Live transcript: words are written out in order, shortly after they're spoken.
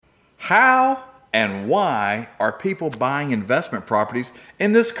How and why are people buying investment properties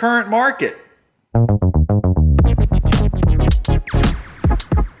in this current market?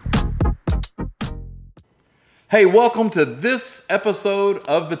 Hey, welcome to this episode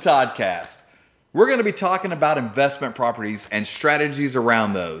of the Toddcast. We're going to be talking about investment properties and strategies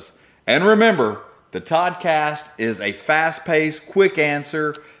around those. And remember, the Toddcast is a fast-paced, quick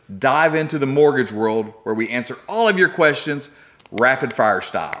answer, dive into the mortgage world where we answer all of your questions rapid-fire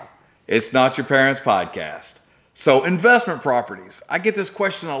style. It's not your parents' podcast. So investment properties, I get this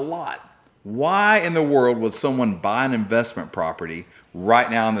question a lot. Why in the world would someone buy an investment property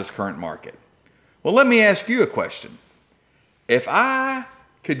right now in this current market? Well, let me ask you a question. If I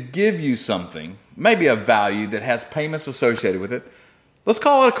could give you something, maybe a value that has payments associated with it, let's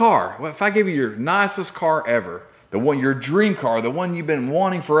call it a car. Well, if I give you your nicest car ever, the one, your dream car, the one you've been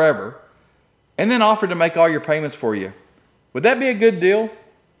wanting forever, and then offered to make all your payments for you, would that be a good deal?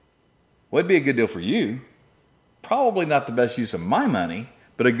 Would it be a good deal for you? Probably not the best use of my money,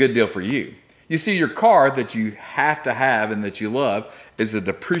 but a good deal for you. You see, your car that you have to have and that you love is a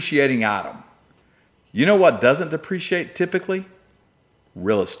depreciating item. You know what doesn't depreciate typically?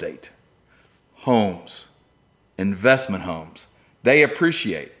 Real estate, homes, investment homes. They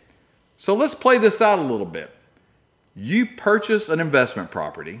appreciate. So let's play this out a little bit. You purchase an investment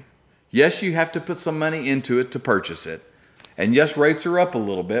property. Yes, you have to put some money into it to purchase it. And yes, rates are up a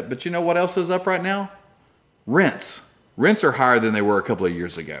little bit, but you know what else is up right now? Rents. Rents are higher than they were a couple of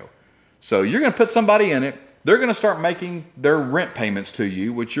years ago. So you're going to put somebody in it. They're going to start making their rent payments to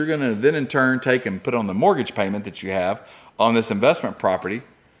you, which you're going to then in turn take and put on the mortgage payment that you have on this investment property.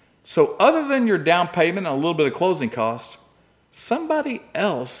 So other than your down payment and a little bit of closing costs, somebody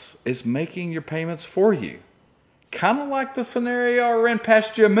else is making your payments for you. Kind of like the scenario I ran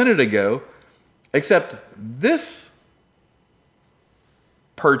past you a minute ago, except this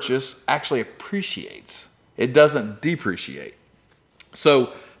purchase actually appreciates. It doesn't depreciate.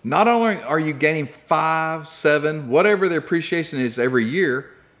 So not only are you gaining 5, 7, whatever the appreciation is every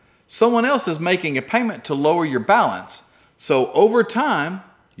year, someone else is making a payment to lower your balance. So over time,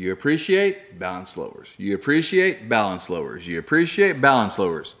 you appreciate, balance lowers. You appreciate, balance lowers. You appreciate, balance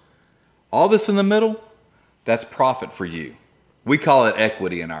lowers. All this in the middle, that's profit for you. We call it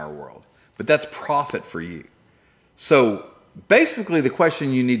equity in our world, but that's profit for you. So basically the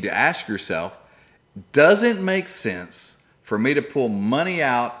question you need to ask yourself, does it make sense for me to pull money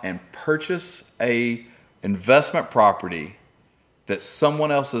out and purchase a investment property that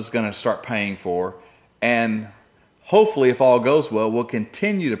someone else is going to start paying for, and hopefully, if all goes well, will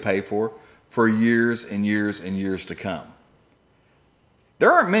continue to pay for years and years and years to come?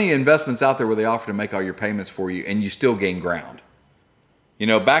 There aren't many investments out there where they offer to make all your payments for you and you still gain ground. You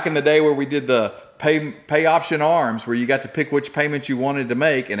know, back in the day where we did the pay option arms, where you got to pick which payment you wanted to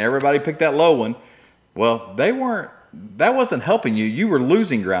make and everybody picked that low one, well, that wasn't helping you. You were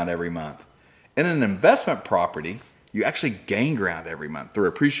losing ground every month. In an investment property, you actually gain ground every month through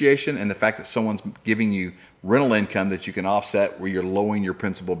appreciation and the fact that someone's giving you rental income that you can offset where you're lowering your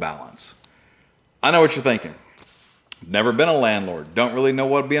principal balance. I know what you're thinking. Never been a landlord. Don't really know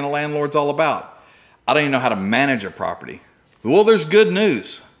what being a landlord's all about. I don't even know how to manage a property. Well, there's good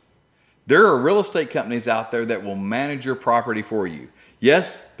news. There are real estate companies out there that will manage your property for you.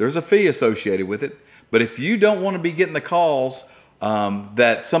 Yes, there's a fee associated with it, but if you don't want to be getting the calls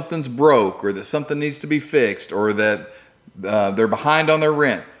that something's broke or that something needs to be fixed or that they're behind on their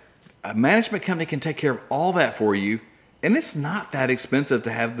rent, a management company can take care of all that for you, and it's not that expensive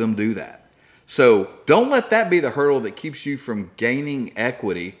to have them do that. So don't let that be the hurdle that keeps you from gaining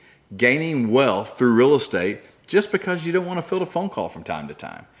equity, gaining wealth through real estate just because you don't want to field a phone call from time to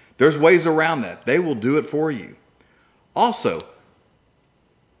time. There's ways around that. They will do it for you. Also,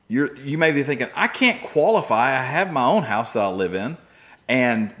 you may be thinking, I can't qualify. I have my own house that I live in,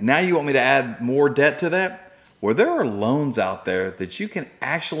 and now you want me to add more debt to that? Well, there are loans out there that you can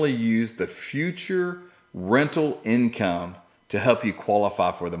actually use the future rental income to help you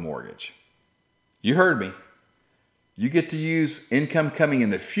qualify for the mortgage. You heard me. You get to use income coming in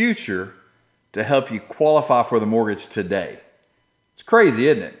the future to help you qualify for the mortgage today. It's crazy,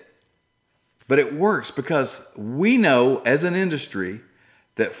 isn't it? But it works because we know as an industry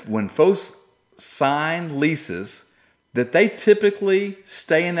that when folks sign leases, that they typically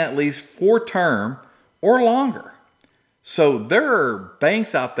stay in that lease for term or longer. So there are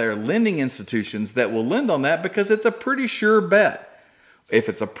banks out there, lending institutions that will lend on that because it's a pretty sure bet. If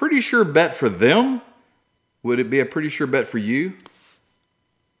it's a pretty sure bet for them, would it be a pretty sure bet for you?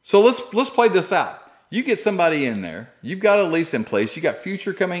 So let's play this out. You get somebody in there, you've got a lease in place, you got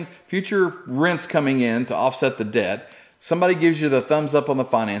future rents coming in to offset the debt. Somebody gives you the thumbs up on the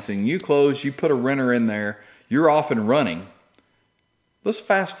financing, you close, you put a renter in there, you're off and running. Let's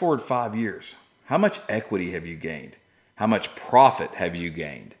fast forward 5 years. How much equity have you gained? How much profit have you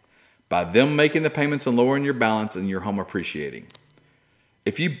gained by them making the payments and lowering your balance and your home appreciating?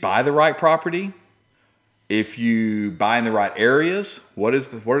 If you buy the right property, if you buy in the right areas, what are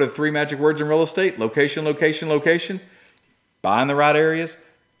the 3 magic words in real estate? Location, location, location. Buy in the right areas.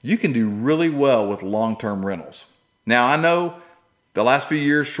 You can do really well with long-term rentals. Now, I know the last few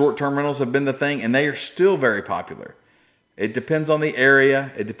years, short-term rentals have been the thing, and they are still very popular. It depends on the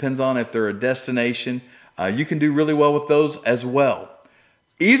area. It depends on if they're a destination. You can do really well with those as well.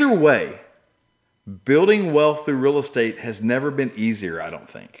 Either way, building wealth through real estate has never been easier, I don't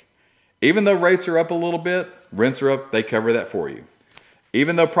think. Even though rates are up a little bit, rents are up, they cover that for you.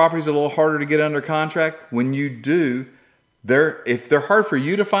 Even though properties are a little harder to get under contract, when you do, if they're hard for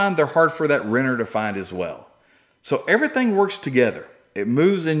you to find, they're hard for that renter to find as well. So everything works together. It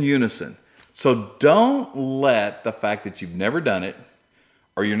moves in unison. So don't let the fact that you've never done it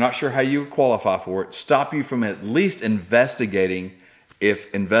or you're not sure how you qualify for it stop you from at least investigating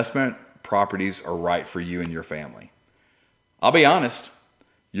if investment properties are right for you and your family. I'll be honest,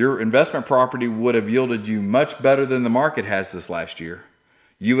 your investment property would have yielded you much better than the market has this last year.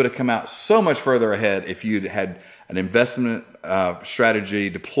 You would have come out so much further ahead if you'd had an investment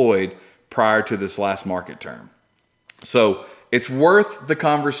strategy deployed prior to this last market term. So it's worth the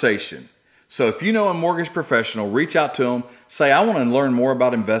conversation. So if you know a mortgage professional, reach out to them. Say, I want to learn more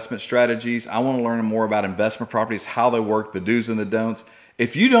about investment strategies. I want to learn more about investment properties, how they work, the do's and the don'ts.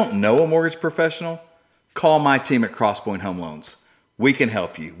 If you don't know a mortgage professional, call my team at Crosspoint Home Loans. We can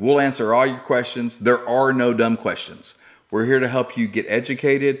help you. We'll answer all your questions. There are no dumb questions. We're here to help you get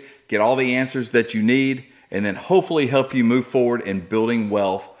educated, get all the answers that you need, and then hopefully help you move forward in building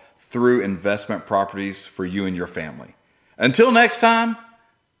wealth through investment properties for you and your family. Until next time,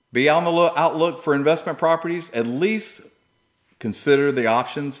 be on the outlook for investment properties. At least consider the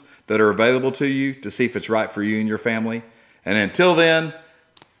options that are available to you to see if it's right for you and your family. And until then,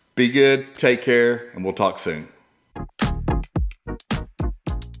 be good, take care, and we'll talk soon.